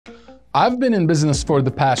I've been in business for the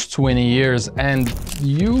past 20 years, and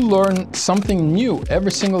you learn something new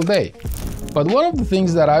every single day. But one of the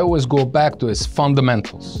things that I always go back to is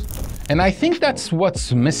fundamentals. And I think that's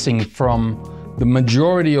what's missing from the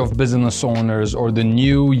majority of business owners or the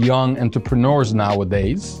new young entrepreneurs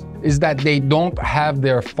nowadays, is that they don't have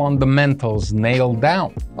their fundamentals nailed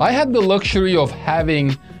down. I had the luxury of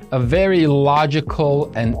having a very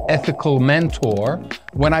logical and ethical mentor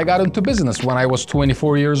when I got into business when I was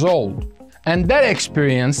 24 years old. And that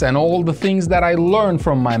experience and all the things that I learned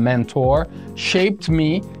from my mentor shaped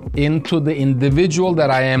me into the individual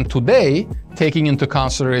that I am today, taking into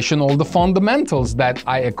consideration all the fundamentals that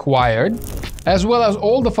I acquired, as well as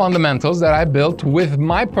all the fundamentals that I built with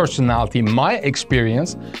my personality, my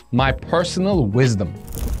experience, my personal wisdom.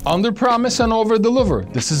 Under-promise and over-deliver.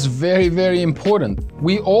 This is very, very important.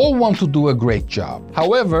 We all want to do a great job.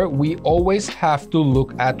 However, we always have to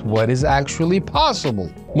look at what is actually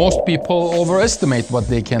possible. Most people overestimate what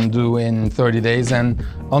they can do in 30 days and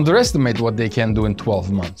underestimate what they can do in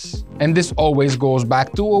 12 months. And this always goes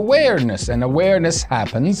back to awareness, and awareness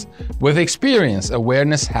happens with experience.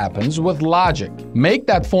 Awareness happens with logic. Make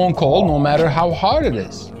that phone call no matter how hard it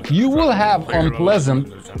is. You will have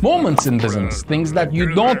unpleasant moments in business, things that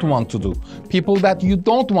you don't want to do, people that you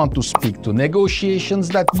don't want to speak to, negotiations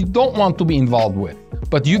that you don't want to be involved with.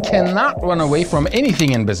 But you cannot run away from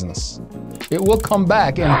anything in business. It will come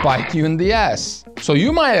back and bite you in the ass. So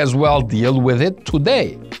you might as well deal with it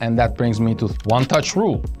today. And that brings me to one-touch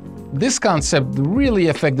rule. This concept really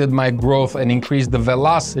affected my growth and increased the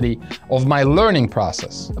velocity of my learning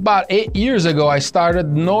process. About 8 years ago, I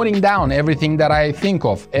started noting down everything that I think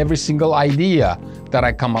of, every single idea that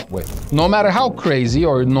I come up with. No matter how crazy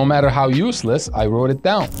or no matter how useless, I wrote it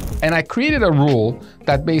down. And I created a rule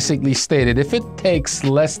that basically stated if it takes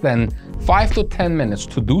less than 5 to 10 minutes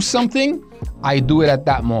to do something, I do it at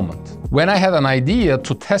that moment. When I had an idea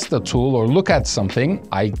to test a tool or look at something,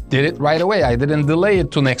 I did it right away. I didn't delay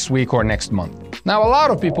it to next week or next month. Now, a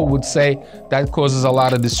lot of people would say that causes a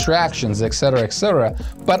lot of distractions, etc., etc.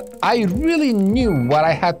 But I really knew what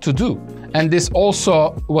I had to do. And this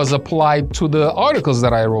also was applied to the articles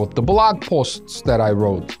that I wrote, the blog posts that I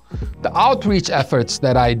wrote, the outreach efforts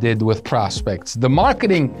that I did with prospects, the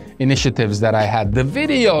marketing initiatives that I had, the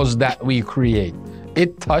videos that we create.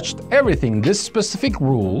 It touched everything. This specific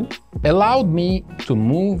rule allowed me to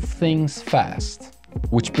move things fast.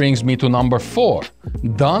 Which brings me to number 4.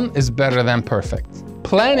 Done is better than perfect.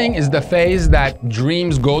 Planning is the phase that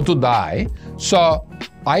dreams go to die, so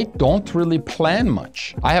I don't really plan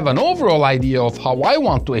much. I have an overall idea of how I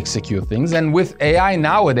want to execute things, and with AI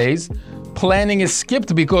nowadays, planning is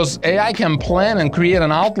skipped because AI can plan and create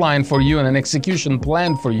an outline for you and an execution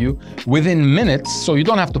plan for you within minutes, so you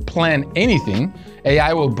don't have to plan anything.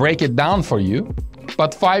 AI will break it down for you.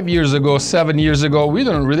 But 5 years ago, 7 years ago, we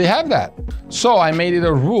didn't really have that. So I made it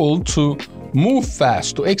a rule to move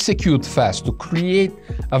fast, to execute fast, to create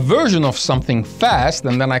a version of something fast,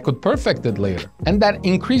 and then I could perfect it later. And that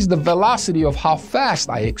increased the velocity of how fast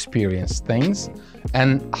I experienced things,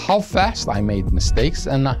 and how fast I made mistakes,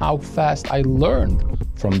 and how fast I learned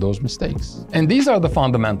from those mistakes. And these are the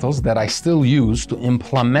fundamentals that I still use to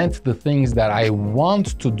implement the things that I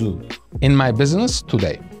want to do in my business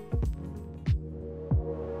today.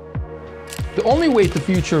 The only way to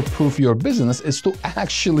future-proof your business is to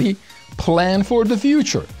actually plan for the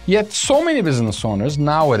future. Yet so many business owners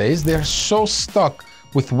nowadays, they're so stuck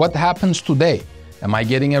with what happens today. Am I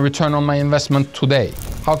getting a return on my investment today?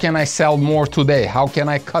 How can I sell more today? How can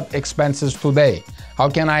I cut expenses today? How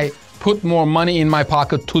can I put more money in my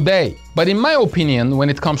pocket today? But in my opinion, when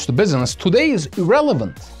it comes to business, today is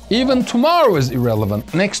irrelevant. Even tomorrow is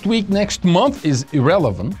irrelevant. Next week, next month is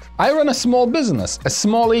irrelevant. I run a small business, a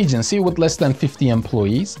small agency with less than 50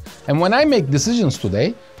 employees. And when I make decisions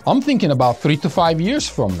today, I'm thinking about 3 to 5 years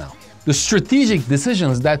from now. The strategic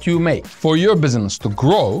decisions that you make for your business to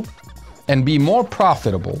grow and be more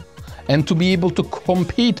profitable and to be able to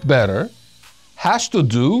compete better has to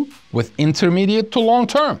do with intermediate to long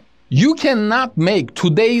term. You cannot make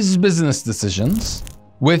today's business decisions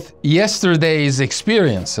with yesterday's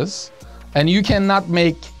experiences, and you cannot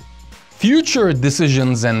make future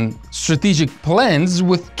decisions and strategic plans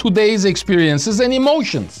with today's experiences and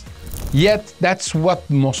emotions. Yet that's what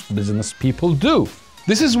most business people do.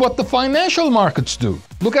 This is what the financial markets do.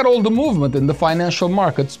 Look at all the movement in the financial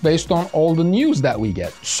markets based on all the news that we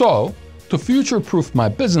get. So, to future-proof my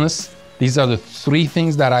business, these are the 3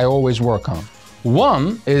 things that I always work on.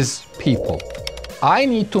 1 is people. I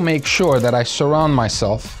need to make sure that I surround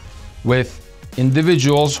myself with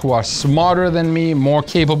individuals who are smarter than me, more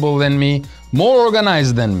capable than me, more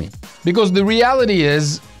organized than me. Because the reality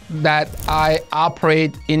is, that I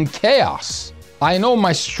operate in chaos. I know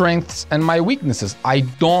my strengths and my weaknesses. I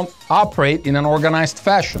don't operate in an organized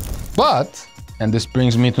fashion. But, and this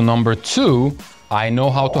brings me to number 2, I know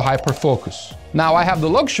how to hyper-focus. Now, I have the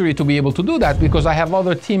luxury to be able to do that because I have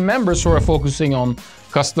other team members who are focusing on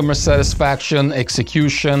customer satisfaction,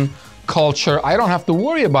 execution, culture. I don't have to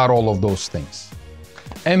worry about all of those things.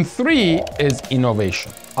 And 3 is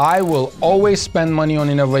innovation. I will always spend money on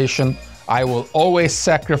innovation. I will always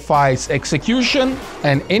sacrifice execution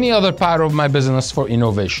and any other part of my business for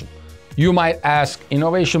innovation. You might ask,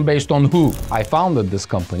 innovation based on who? I founded this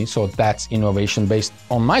company, so that's innovation based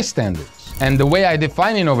on my standards. And the way I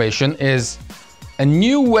define innovation is a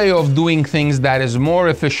new way of doing things that is more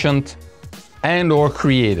efficient and or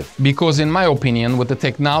creative. Because in my opinion, with the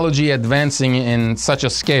technology advancing in such a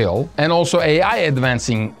scale and also AI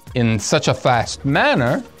advancing in such a fast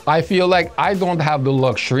manner, I feel like I don't have the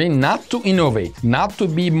luxury not to innovate, not to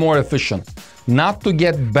be more efficient, not to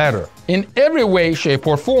get better in every way, shape,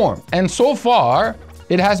 or form. And so far,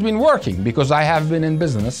 it has been working because I have been in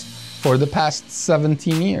business for the past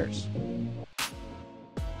 17 years.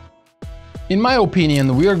 In my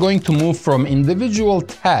opinion, we are going to move from individual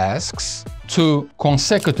tasks to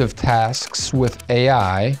consecutive tasks with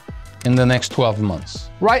AI in the next 12 months.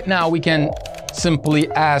 Right now, we can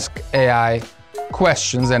simply ask AI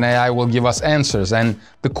questions and AI will give us answers. And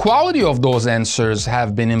the quality of those answers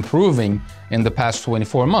have been improving in the past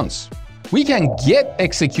 24 months. We can get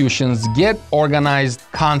executions, get organized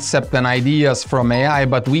concept and ideas from AI,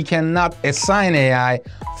 but we cannot assign AI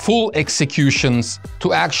full executions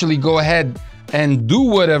to actually go ahead and do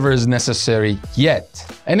whatever is necessary yet.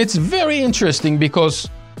 And it's very interesting because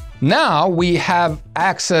now we have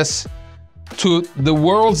access to the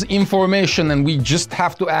world's information and we just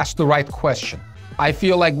have to ask the right question. I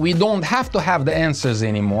feel like we don't have to have the answers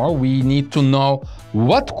anymore. We need to know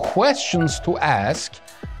what questions to ask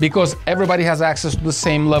because everybody has access to the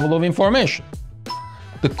same level of information.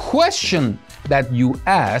 The question that you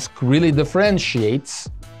ask really differentiates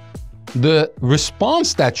the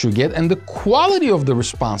response that you get and the quality of the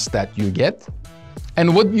response that you get.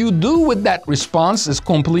 And what you do with that response is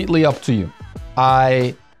completely up to you.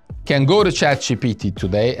 I can go to ChatGPT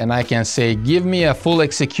today and I can say, give me a full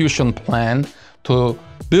execution plan to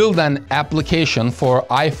build an application for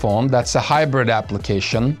iPhone that's a hybrid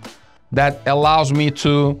application that allows me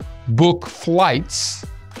to book flights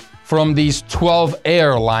from these 12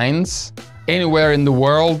 airlines anywhere in the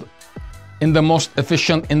world in the most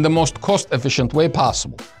efficient, in the most cost-efficient way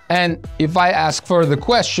possible. And if I ask further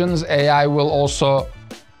questions, AI will also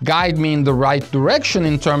guide me in the right direction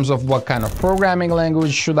in terms of what kind of programming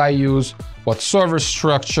language should I use, what server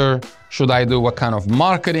structure should I do, what kind of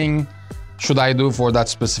marketing should I do for that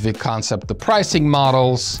specific concept, the pricing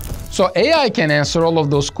models. So AI can answer all of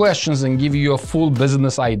those questions and give you a full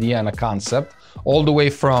business idea and a concept, all the way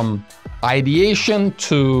from ideation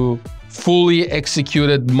to fully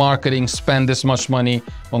executed marketing, spend this much money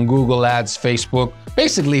on Google Ads, Facebook.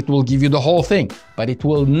 Basically, it will give you the whole thing, but it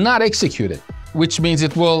will not execute it, which means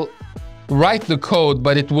it will write the code,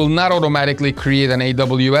 but it will not automatically create an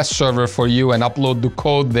AWS server for you and upload the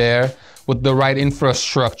code there with the right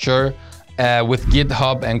infrastructure, with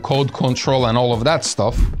GitHub and code control and all of that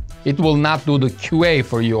stuff. It will not do the QA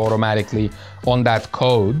for you automatically on that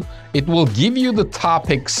code. It will give you the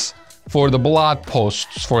topics for the blog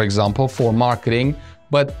posts, for example, for marketing,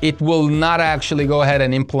 but it will not actually go ahead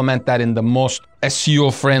and implement that in the most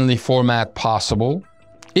SEO-friendly format possible.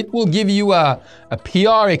 It will give you a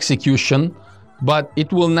PR execution, but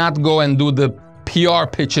it will not go and do the PR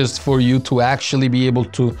pitches for you to actually be able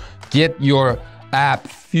to get your app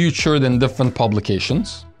featured in different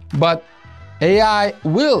publications. But AI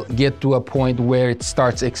will get to a point where it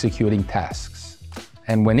starts executing tasks.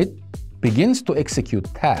 And when it begins to execute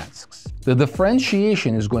tasks, the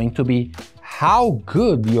differentiation is going to be how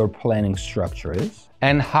good your planning structure is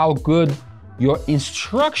and how good your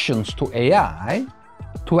instructions to AI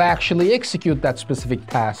to actually execute that specific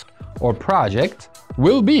task or project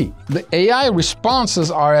will be. The AI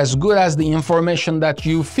responses are as good as the information that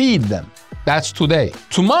you feed them. That's today.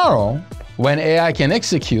 Tomorrow, when AI can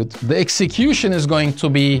execute, the execution is going to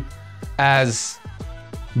be as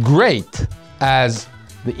great as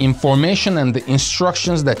the information and the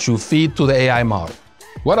instructions that you feed to the AI model.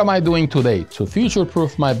 What am I doing today to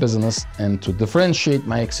future-proof my business and to differentiate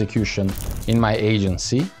my execution in my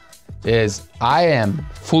agency is I am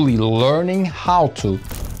fully learning how to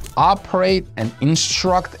operate and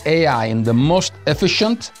instruct AI in the most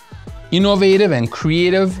efficient, innovative, and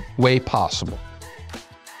creative way possible.